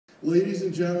Ladies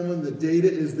and gentlemen, the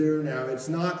data is there now. It's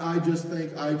not I just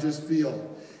think, I just feel.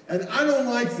 And I don't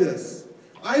like this.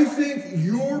 I think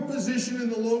your position in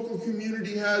the local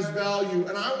community has value,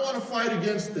 and I want to fight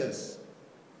against this.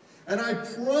 And I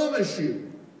promise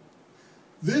you,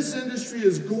 this industry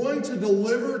is going to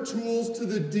deliver tools to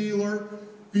the dealer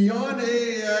beyond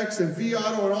AAX and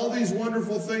vAuto and all these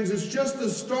wonderful things. It's just the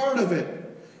start of it.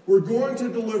 We're going to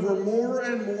deliver more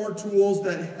and more tools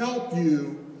that help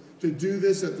you to do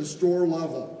this at the store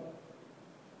level.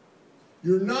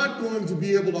 You're not going to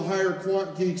be able to hire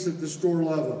quant geeks at the store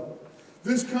level.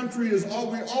 This country is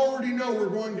all, we already know we're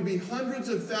going to be hundreds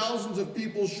of thousands of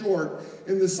people short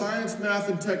in the science, math,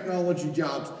 and technology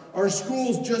jobs. Our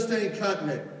schools just ain't cutting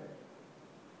it.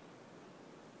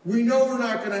 We know we're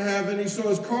not going to have any, so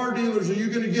as car dealers, are you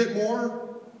going to get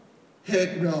more?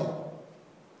 Heck no.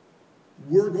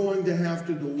 We're going to have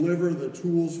to deliver the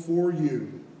tools for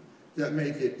you that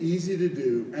make it easy to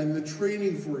do, and the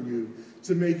training for you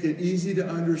to make it easy to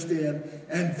understand.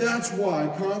 And that's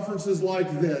why conferences like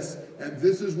this, and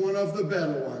this is one of the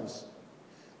better ones,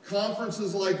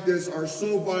 conferences like this are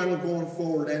so vital going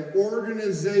forward, and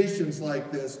organizations like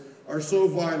this are so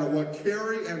vital. What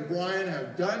Carrie and Brian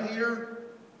have done here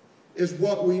is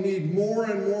what we need more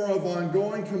and more of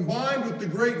ongoing, combined with the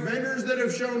great vendors that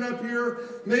have shown up here,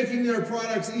 making their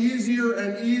products easier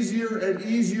and easier and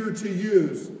easier to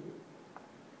use.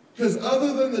 Because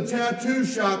other than the tattoo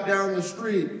shop down the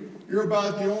street, you're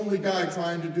about the only guy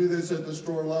trying to do this at the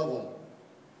store level.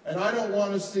 And I don't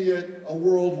want to see a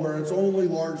world where it's only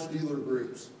large dealer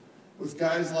groups with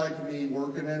guys like me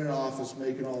working in an office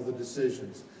making all the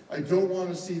decisions. I don't want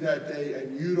to see that day,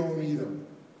 and you don't either.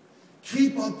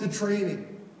 Keep up the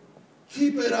training.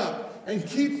 Keep it up. And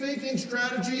keep thinking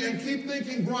strategy and keep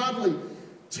thinking broadly.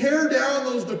 Tear down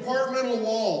those departmental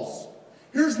walls.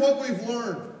 Here's what we've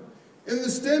learned. In the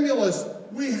stimulus,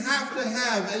 we have to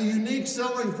have a unique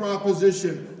selling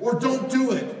proposition, or don't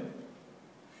do it.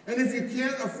 And if you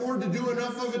can't afford to do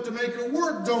enough of it to make it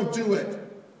work, don't do it.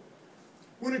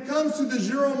 When it comes to the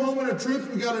zero moment of truth,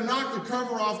 we've got to knock the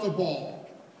cover off the ball.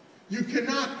 You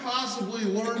cannot possibly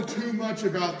learn too much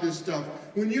about this stuff.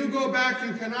 When you go back,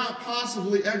 you cannot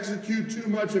possibly execute too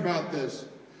much about this.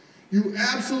 You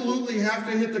absolutely have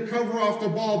to hit the cover off the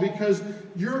ball because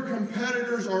your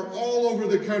competitors are all over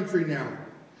the country now.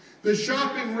 The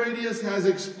shopping radius has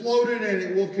exploded and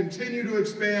it will continue to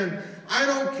expand. I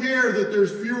don't care that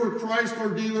there's fewer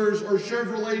Chrysler dealers or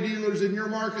Chevrolet dealers in your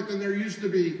market than there used to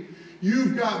be.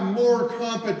 You've got more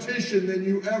competition than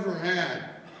you ever had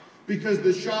because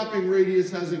the shopping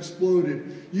radius has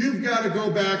exploded. You've got to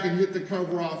go back and hit the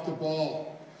cover off the ball.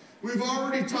 We've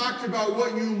already talked about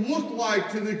what you look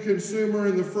like to the consumer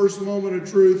in the first moment of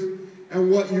truth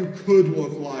and what you could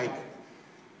look like.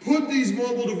 Put these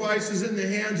mobile devices in the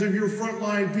hands of your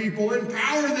frontline people.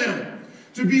 Empower them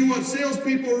to be what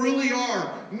salespeople really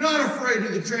are. Not afraid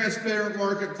of the transparent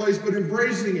marketplace, but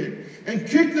embracing it. And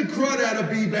kick the crud out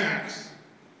of B-backs.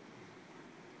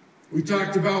 We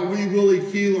talked about Wee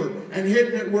Willie Keeler and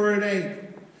hitting it where it ain't.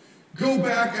 Go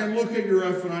back and look at your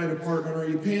F&I department. Are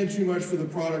you paying too much for the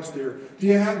products there? Do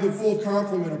you have the full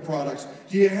complement of products?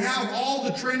 Do you have all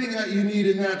the training that you need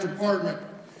in that department?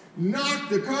 Knock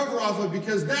the cover off of it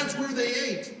because that's where they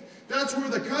ain't. That's where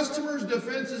the customer's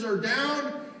defenses are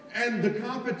down and the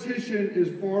competition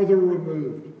is farther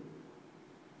removed.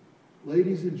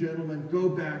 Ladies and gentlemen, go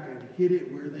back and hit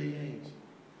it where they ain't.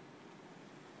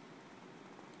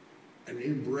 And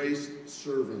embrace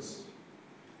service.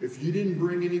 If you didn't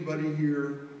bring anybody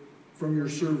here from your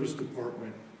service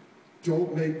department,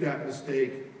 don't make that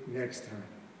mistake next time.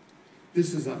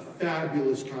 This is a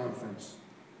fabulous conference.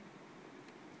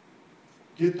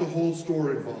 Get the whole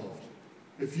store involved.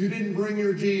 If you didn't bring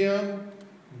your GM,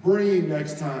 bring him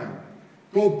next time.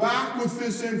 Go back with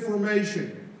this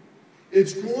information.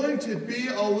 It's going to be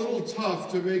a little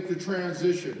tough to make the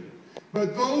transition,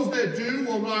 but those that do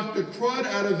will knock the crud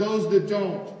out of those that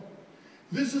don't.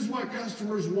 This is what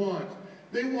customers want.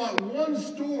 They want one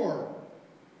store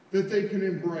that they can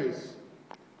embrace.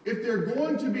 If they're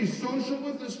going to be social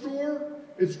with the store,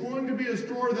 it's going to be a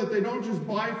store that they don't just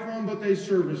buy from, but they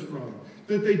service from,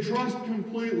 that they trust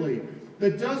completely,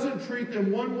 that doesn't treat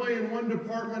them one way in one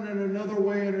department and another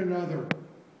way in another.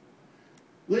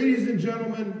 Ladies and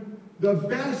gentlemen, the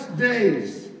best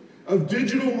days of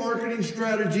digital marketing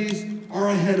strategies are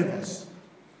ahead of us.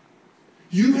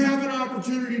 You have an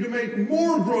opportunity to make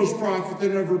more gross profit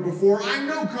than ever before. I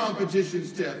know competition's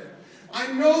stiff.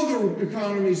 I know the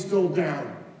economy's still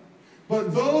down.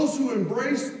 But those who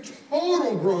embrace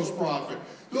total gross profit,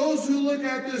 those who look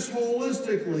at this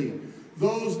holistically,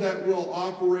 those that will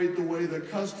operate the way the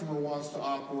customer wants to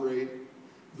operate,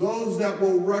 those that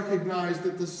will recognize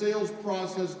that the sales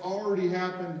process already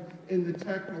happened in the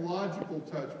technological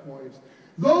touch points,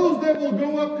 those that will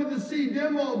go up to the C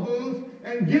demo booth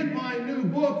and get my new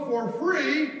book for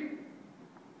free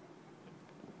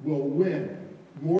will win.